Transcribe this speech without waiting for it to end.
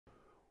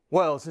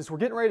Well, since we're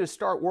getting ready to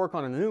start work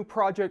on a new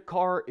project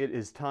car, it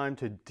is time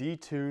to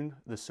detune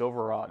the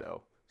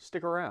Silverado.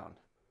 Stick around.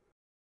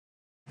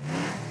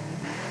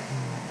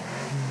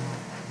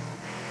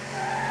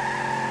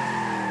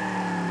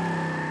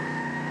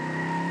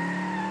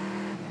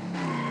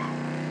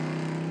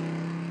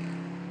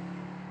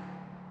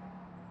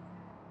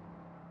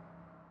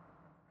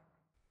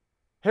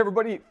 Hey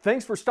everybody,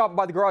 thanks for stopping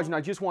by the garage, and I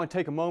just want to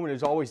take a moment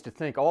as always to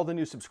thank all the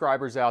new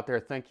subscribers out there.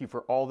 Thank you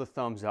for all the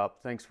thumbs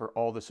up. Thanks for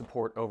all the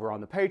support over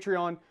on the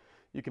Patreon.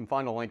 You can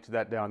find a link to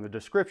that down in the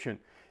description.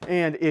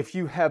 And if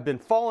you have been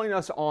following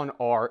us on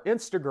our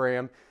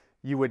Instagram,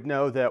 you would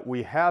know that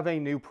we have a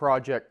new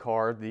project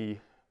car, the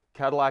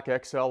Cadillac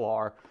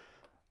XLR.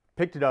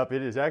 Picked it up.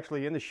 It is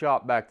actually in the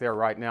shop back there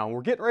right now. And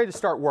we're getting ready to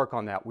start work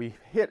on that. We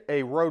hit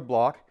a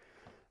roadblock,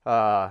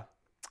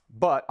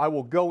 but I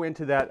will go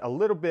into that a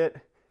little bit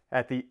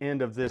at the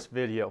end of this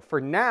video.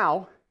 For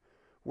now,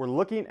 we're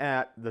looking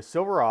at the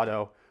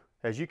Silverado.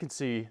 As you can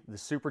see, the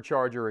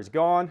supercharger is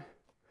gone.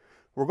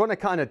 We're going to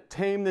kind of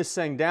tame this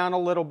thing down a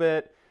little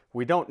bit.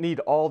 We don't need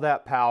all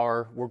that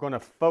power. We're going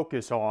to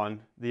focus on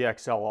the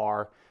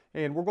XLR,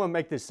 and we're going to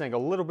make this thing a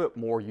little bit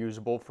more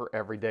usable for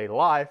everyday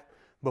life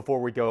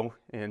before we go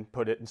and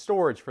put it in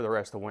storage for the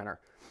rest of the winter.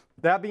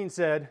 That being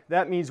said,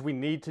 that means we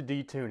need to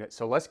detune it.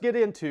 So let's get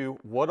into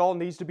what all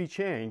needs to be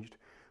changed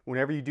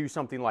whenever you do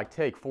something like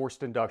take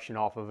forced induction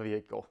off of a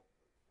vehicle.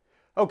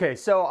 Okay,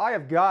 so I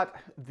have got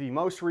the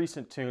most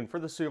recent tune for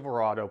the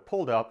Silverado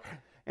pulled up,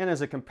 and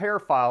as a compare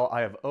file, I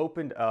have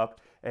opened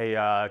up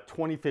a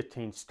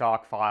 2015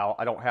 stock file.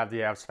 I don't have the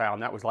apps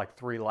found. That was like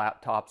 3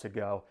 laptops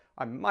ago.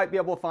 I might be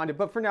able to find it,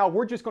 but for now,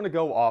 we're just going to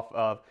go off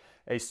of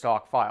a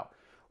stock file.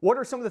 What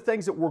are some of the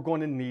things that we're going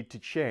to need to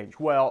change?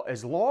 Well,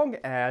 as long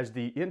as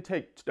the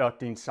intake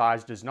ducting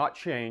size does not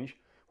change,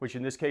 which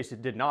in this case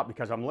it did not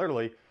because I'm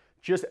literally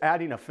just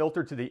adding a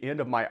filter to the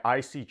end of my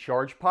IC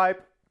charge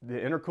pipe. The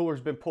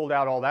intercooler's been pulled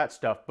out, all that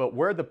stuff, but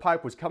where the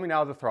pipe was coming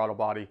out of the throttle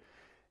body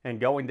and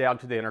going down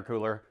to the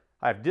intercooler,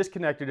 I've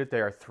disconnected it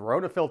there,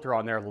 thrown a filter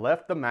on there,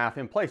 left the MAF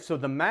in place. So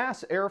the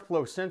mass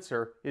airflow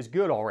sensor is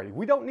good already.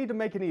 We don't need to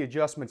make any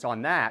adjustments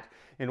on that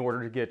in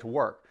order to get it to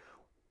work.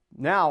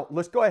 Now,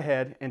 let's go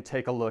ahead and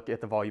take a look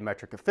at the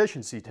volumetric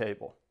efficiency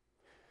table.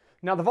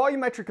 Now, the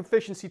volumetric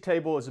efficiency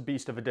table is a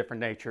beast of a different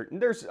nature, and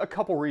there's a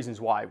couple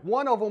reasons why.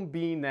 One of them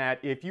being that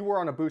if you were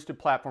on a boosted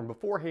platform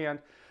beforehand,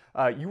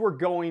 you were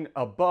going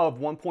above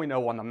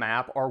 1.0 on the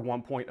map or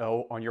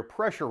 1.0 on your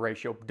pressure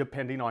ratio,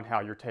 depending on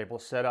how your table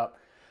is set up.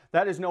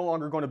 That is no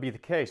longer going to be the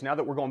case. Now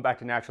that we're going back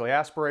to naturally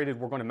aspirated,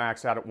 we're going to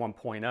max out at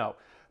 1.0.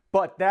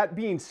 But that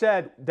being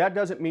said, that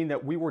doesn't mean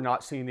that we were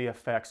not seeing the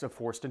effects of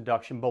forced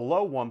induction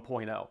below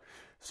 1.0.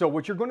 So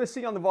what you're going to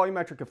see on the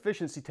volumetric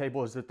efficiency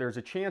table is that there's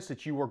a chance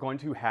that you are going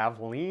to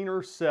have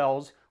leaner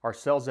cells, or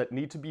cells that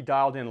need to be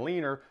dialed in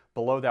leaner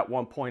below that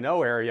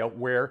 1.0 area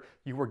where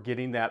you were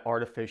getting that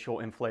artificial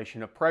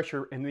inflation of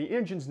pressure, and the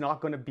engine's not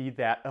going to be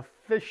that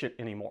efficient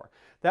anymore.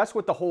 That's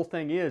what the whole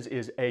thing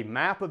is a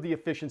map of the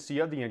efficiency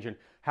of the engine,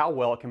 how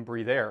well it can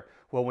breathe air.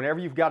 Well, whenever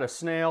you've got a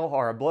snail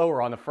or a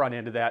blower on the front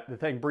end of that, the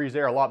thing breathes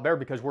air a lot better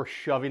because we're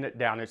shoving it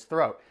down its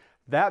throat.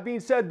 That being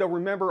said, though,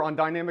 remember on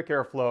dynamic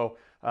airflow,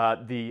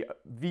 the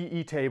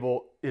VE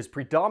table is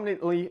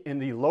predominantly in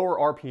the lower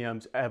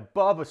RPMs.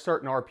 Above a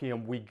certain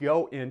RPM, we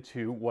go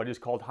into what is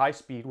called high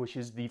speed, which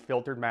is the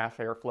filtered mass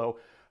airflow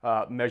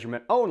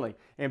measurement only.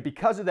 And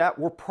because of that,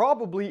 we're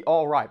probably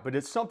all right, but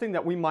it's something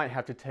that we might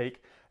have to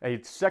take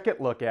a second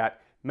look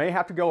at. May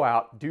have to go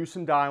out, do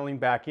some dialing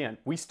back in.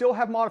 We still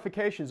have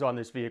modifications on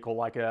this vehicle,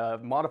 like a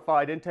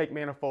modified intake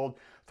manifold,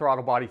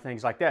 throttle body,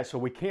 things like that. So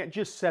we can't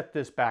just set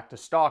this back to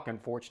stock,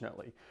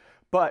 unfortunately.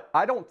 But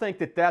I don't think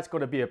that that's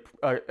going to be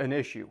an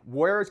issue.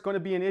 Where it's going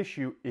to be an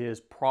issue is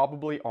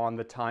probably on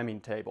the timing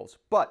tables,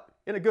 but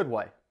in a good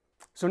way.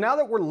 So now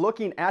that we're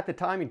looking at the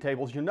timing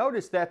tables, you'll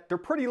notice that they're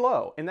pretty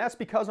low, and that's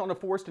because on a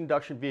forced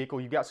induction vehicle,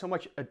 you've got so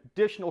much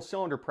additional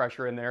cylinder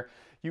pressure in there,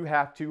 you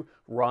have to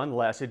run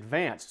less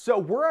advanced. So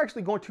we're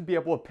actually going to be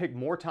able to pick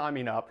more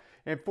timing up,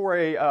 and for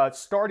a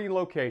starting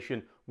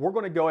location, we're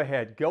going to go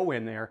ahead, go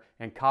in there,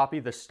 and copy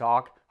the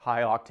stock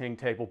high octane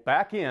table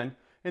back in,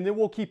 and then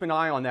we'll keep an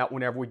eye on that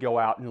whenever we go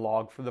out and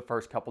log for the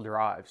first couple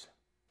drives.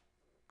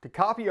 To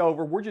copy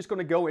over, we're just going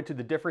to go into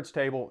the difference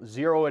table,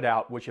 zero it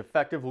out, which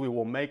effectively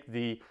will make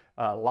the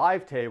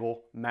live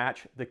table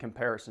match the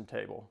comparison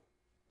table.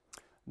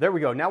 There we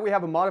go. Now we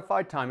have a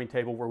modified timing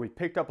table where we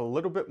picked up a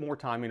little bit more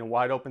timing and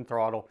wide open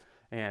throttle.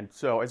 And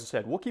so, as I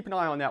said, we'll keep an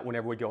eye on that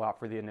whenever we go out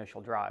for the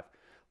initial drive.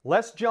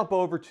 Let's jump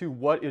over to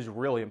what is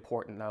really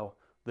important though,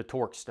 the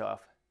torque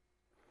stuff.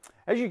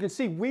 As you can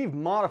see, we've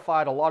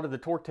modified a lot of the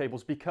torque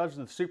tables because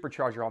of the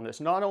supercharger on this.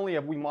 Not only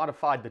have we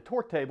modified the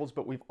torque tables,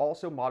 but we've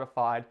also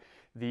modified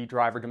the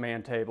driver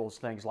demand tables,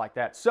 things like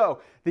that.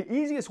 So the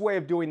easiest way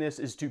of doing this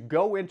is to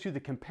go into the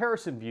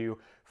comparison view,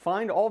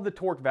 find all the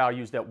torque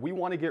values that we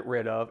want to get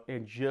rid of,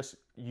 and just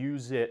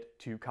use it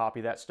to copy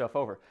that stuff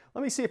over.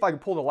 Let me see if I can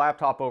pull the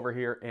laptop over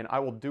here, and I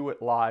will do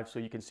it live so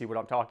you can see what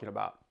I'm talking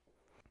about.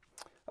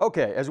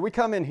 Okay, as we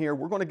come in here,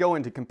 we're going to go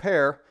into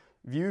compare,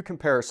 view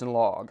comparison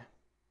log.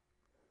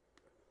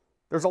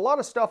 There's a lot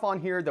of stuff on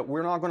here that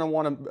we're not going to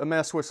want to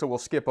mess with, so we'll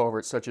skip over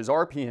it, such as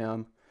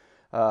RPM,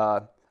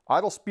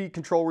 idle speed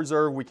control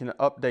reserve. We can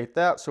update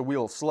that, so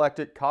we'll select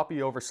it,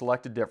 copy over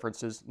selected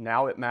differences.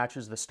 Now it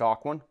matches the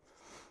stock one.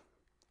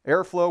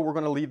 Airflow, we're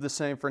going to leave the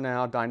same for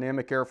now.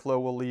 Dynamic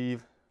airflow we'll leave.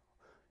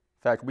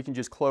 In fact, we can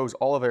just close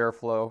all of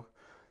airflow.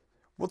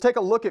 We'll take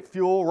a look at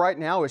fuel. Right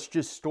now, it's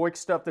just stoic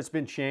stuff that's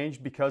been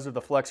changed because of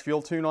the flex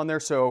fuel tune on there.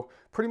 So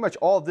pretty much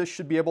all of this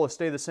should be able to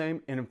stay the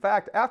same. And in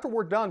fact, after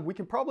we're done, we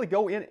can probably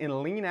go in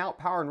and lean out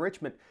power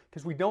enrichment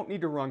because we don't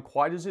need to run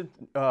quite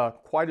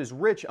as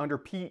rich under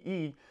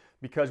PE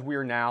because we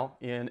are now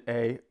in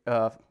a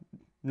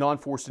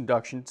non-forced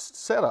induction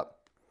setup.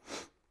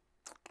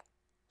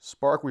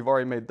 Spark, we've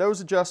already made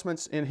those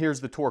adjustments, and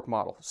here's the torque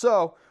model.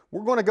 So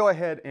we're going to go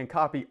ahead and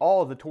copy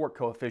all of the torque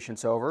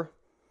coefficients over.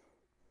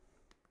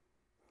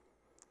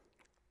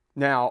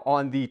 Now,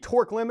 on the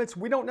torque limits,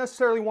 we don't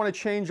necessarily want to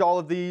change all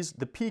of these.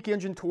 The peak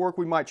engine torque,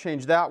 we might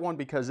change that one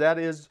because that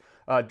is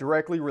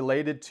directly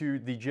related to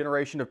the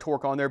generation of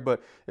torque on there.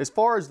 But as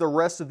far as the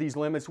rest of these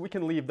limits, we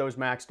can leave those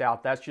maxed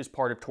out. That's just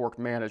part of torque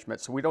management.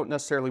 So we don't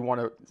necessarily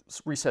want to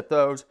reset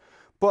those.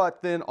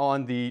 But then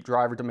on the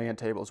driver demand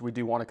tables, we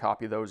do want to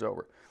copy those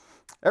over.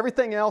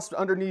 Everything else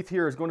underneath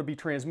here is going to be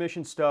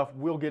transmission stuff.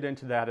 We'll get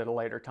into that at a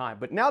later time.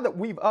 But now that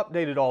we've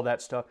updated all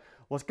that stuff,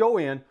 let's go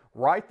in,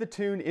 write the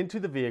tune into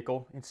the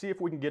vehicle, and see if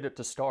we can get it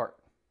to start.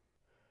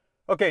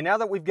 Okay, now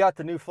that we've got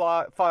the new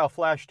file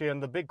flashed in,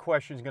 the big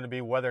question is going to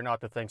be whether or not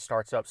the thing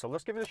starts up. So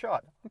let's give it a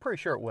shot. I'm pretty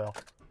sure it will.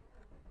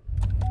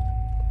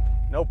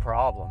 No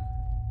problem.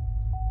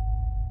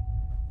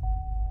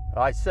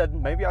 I said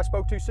maybe I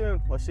spoke too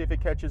soon. Let's see if it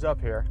catches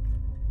up here.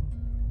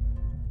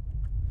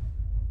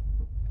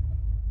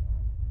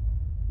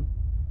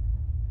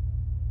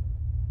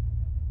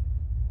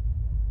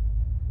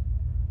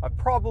 I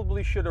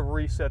probably should have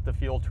reset the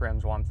fuel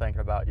trims while I'm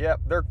thinking about it.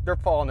 Yep, they're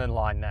falling in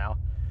line now.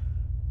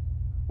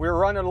 We were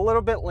running a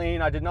little bit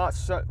lean. I did not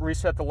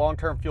reset the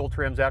long-term fuel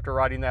trims after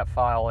writing that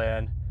file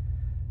in.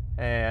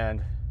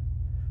 And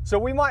so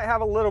we might have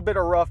a little bit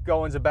of rough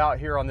goings about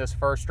here on this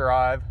first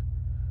drive.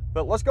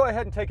 But let's go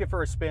ahead and take it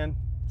for a spin,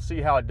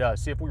 see how it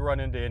does, see if we run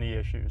into any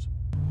issues.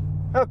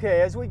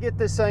 Okay, as we get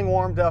this thing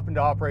warmed up into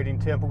operating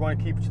temp, we're going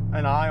to keep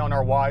an eye on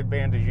our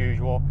wideband as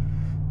usual.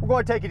 We're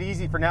going to take it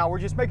easy for now. We're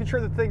just making sure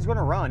the thing's going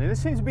to run, and it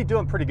seems to be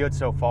doing pretty good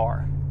so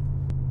far.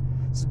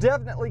 It's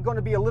definitely going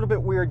to be a little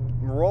bit weird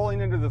rolling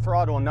into the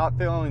throttle and not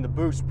feeling the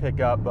boost pick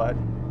up,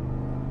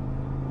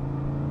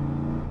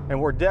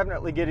 and we're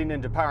definitely getting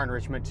into power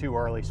enrichment too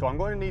early, so I'm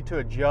going to need to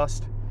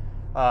adjust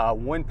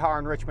when power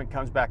enrichment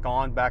comes back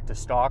to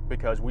stock,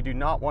 because we do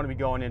not want to be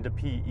going into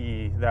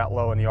PE that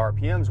low in the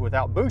RPMs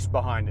without boost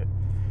behind it.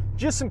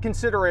 Just some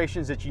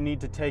considerations that you need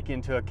to take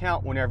into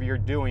account whenever you're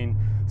doing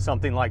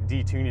something like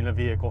detuning a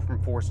vehicle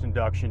from forced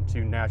induction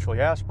to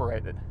naturally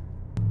aspirated.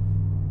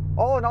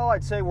 All in all,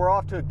 I'd say we're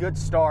off to a good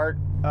start.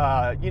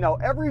 You know,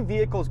 every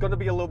vehicle is going to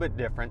be a little bit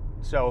different,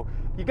 so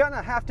you're going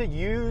to have to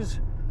use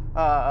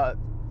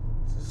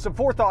some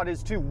forethought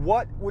as to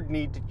what would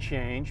need to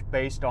change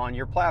based on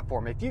your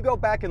platform. If you go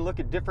back and look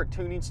at different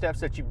tuning steps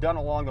that you've done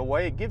along the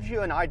way, it gives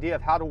you an idea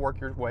of how to work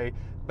your way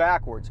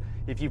backwards.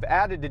 If you've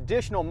added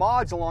additional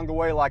mods along the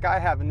way, like I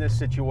have in this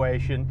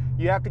situation,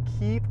 you have to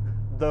keep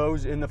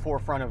those in the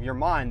forefront of your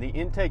mind. The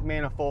intake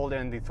manifold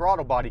and the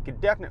throttle body could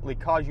definitely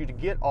cause you to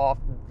get off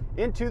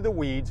into the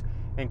weeds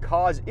and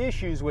cause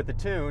issues with the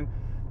tune.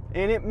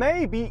 And it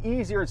may be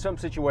easier in some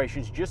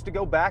situations just to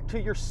go back to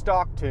your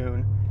stock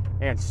tune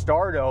and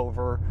start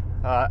over,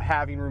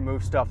 having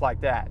removed stuff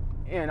like that.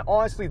 And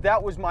honestly,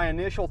 that was my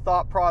initial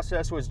thought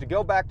process, was to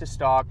go back to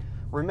stock,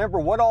 remember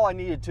what all I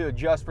needed to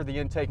adjust for the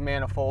intake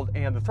manifold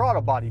and the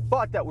throttle body,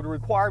 but that would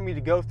require me to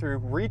go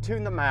through,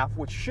 retune the MAF,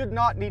 which should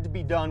not need to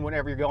be done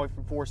whenever you're going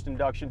from forced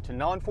induction to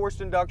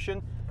non-forced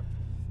induction,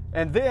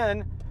 and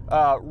then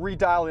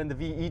redial in the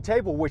VE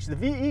table, which the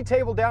VE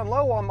table down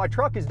low on my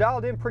truck is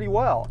dialed in pretty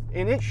well,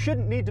 and it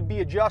shouldn't need to be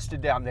adjusted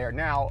down there.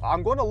 Now,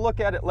 I'm going to look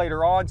at it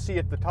later on, see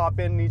if the top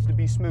end needs to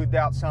be smoothed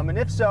out some, and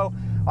if so,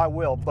 I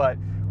will, but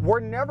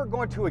we're never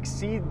going to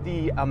exceed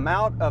the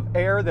amount of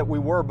air that we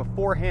were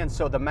beforehand,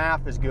 so the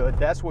MAF is good.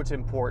 That's what's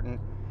important.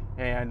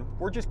 And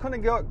we're just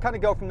going to kind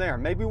of go from there.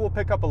 Maybe we'll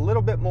pick up a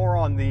little bit more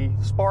on the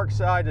spark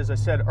side. As I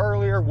said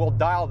earlier, we'll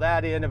dial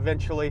that in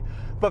eventually.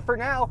 But for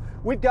now,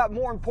 we've got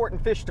more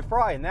important fish to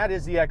fry, and that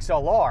is the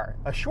XLR.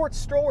 A short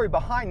story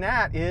behind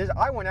that is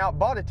I went out and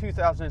bought a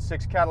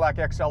 2006 Cadillac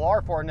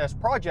XLR for a Nest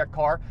project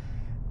car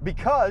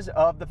because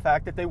of the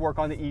fact that they work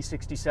on the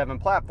E67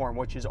 platform,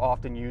 which is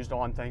often used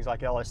on things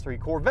like LS3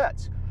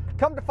 Corvettes.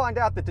 Come to find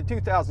out that the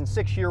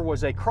 2006 year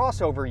was a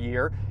crossover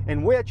year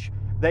in which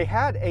they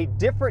had a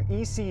different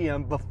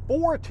ECM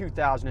before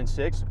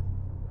 2006,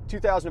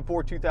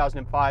 2004,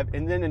 2005,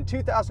 and then in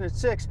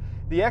 2006,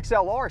 the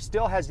XLR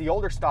still has the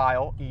older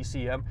style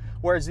ECM,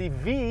 whereas the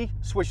V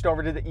switched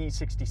over to the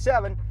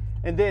E67,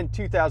 and then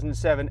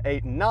 2007,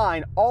 8, and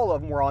 9, all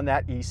of them were on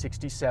that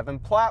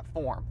E67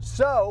 platform.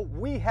 So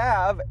we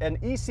have an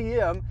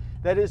ECM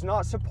that is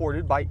not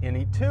supported by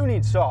any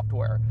tuning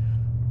software.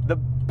 The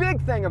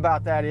big thing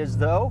about that is,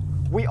 though,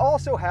 We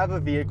also have a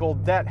vehicle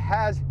that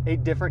has a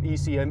different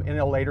ECM in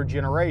a later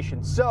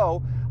generation.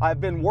 So I've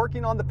been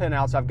working on the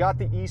pinouts. I've got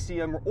the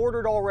ECM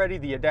ordered already,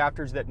 the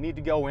adapters that need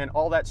to go in,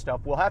 all that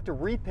stuff. We'll have to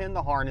repin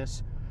the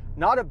harness.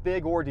 Not a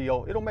big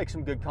ordeal. It'll make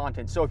some good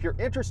content. So if you're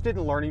interested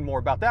in learning more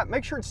about that,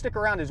 make sure and stick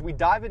around as we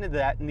dive into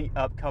that in the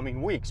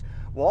upcoming weeks.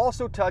 We'll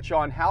also touch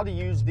on how to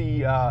use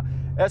the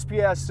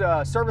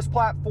SPS service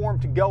platform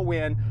to go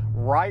in,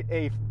 write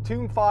a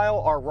tune file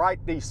or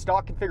write the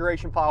stock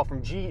configuration file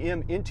from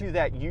GM into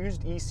that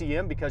used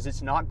ECM, because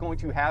it's not going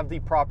to have the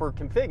proper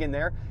config in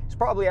there. It's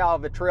probably out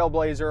of a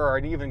Trailblazer or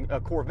even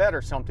a Corvette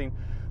or something.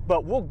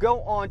 But we'll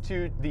go on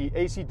to the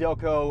AC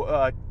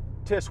Delco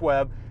TIS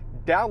web,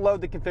 download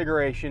the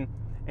configuration,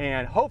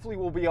 and hopefully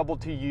we'll be able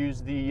to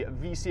use the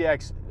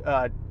VCX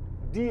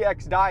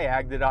DX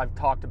Diag that I've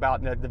talked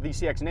about, the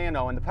VCX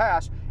Nano in the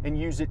past, and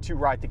use it to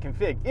write the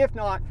config. If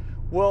not,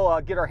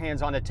 we'll get our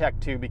hands on a Tech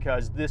 2,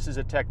 because this is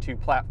a Tech 2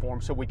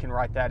 platform, so we can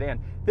write that in.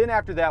 Then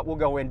after that, we'll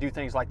go in and do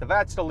things like the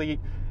VATS delete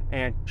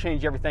and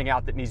change everything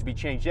out that needs to be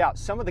changed out.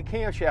 Some of the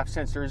camshaft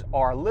sensors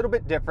are a little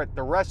bit different.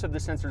 The rest of the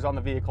sensors on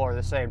the vehicle are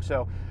the same.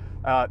 So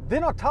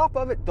then on top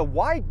of it, the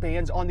wide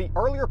bands on the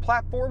earlier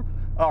platform,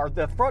 or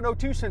the front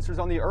O2 sensors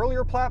on the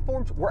earlier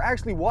platforms, were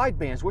actually wide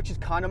bands, which is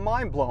kind of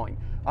mind-blowing.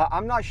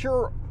 I'm not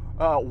sure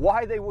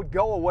why they would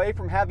go away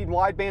from having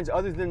wide bands,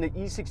 other than the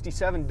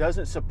E67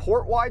 doesn't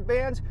support wide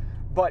bands,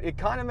 but it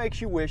kind of makes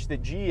you wish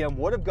that GM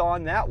would have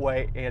gone that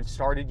way and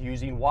started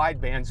using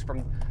wide bands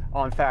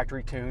on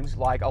factory tunes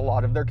like a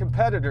lot of their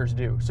competitors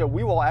do. So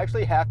we will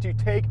actually have to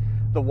take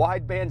the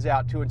wide bands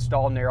out to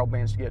install narrow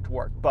bands to get it to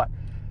work. But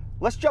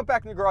let's jump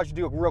back in the garage and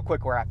do a real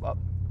quick wrap up.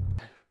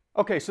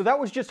 Okay, so that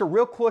was just a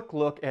real quick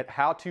look at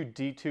how to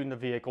detune the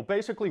vehicle,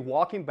 basically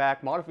walking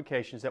back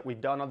modifications that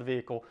we've done on the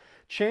vehicle,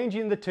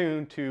 changing the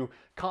tune to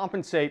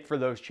compensate for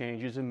those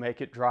changes and make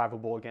it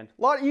drivable again.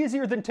 A lot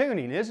easier than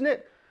tuning, isn't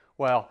it?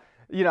 Well,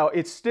 you know,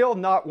 it's still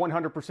not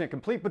 100%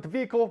 complete, but the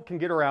vehicle can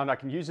get around. I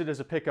can use it as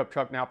a pickup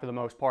truck now for the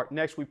most part.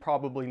 Next, we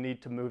probably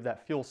need to move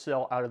that fuel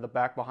cell out of the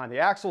back behind the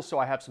axle so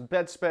I have some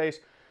bed space,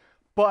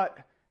 but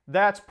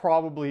that's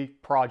probably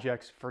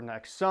projects for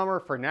next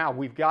summer. For now,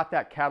 we've got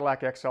that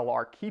Cadillac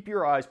XLR. Keep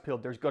your eyes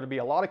peeled. There's going to be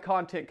a lot of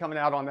content coming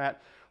out on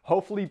that.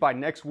 Hopefully by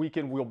next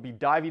weekend, we'll be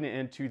diving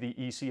into the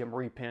ECM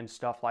repin,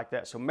 stuff like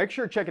that. So make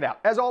sure to check it out.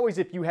 As always,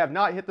 if you have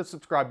not hit the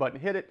subscribe button,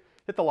 hit it.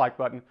 Hit the like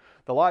button.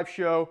 The live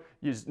show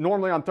is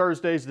normally on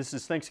Thursdays. This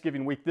is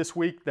Thanksgiving week this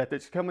week that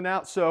it's coming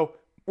out. So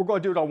we're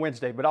going to do it on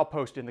Wednesday, but I'll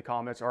post in the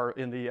comments or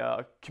in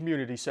the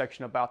community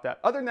section about that.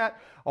 Other than that,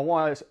 I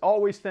want to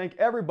always thank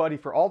everybody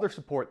for all their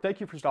support.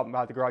 Thank you for stopping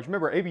by the garage.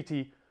 Remember,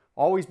 ABT,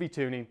 always be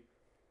tuning.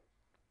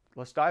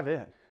 Let's dive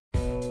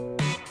in.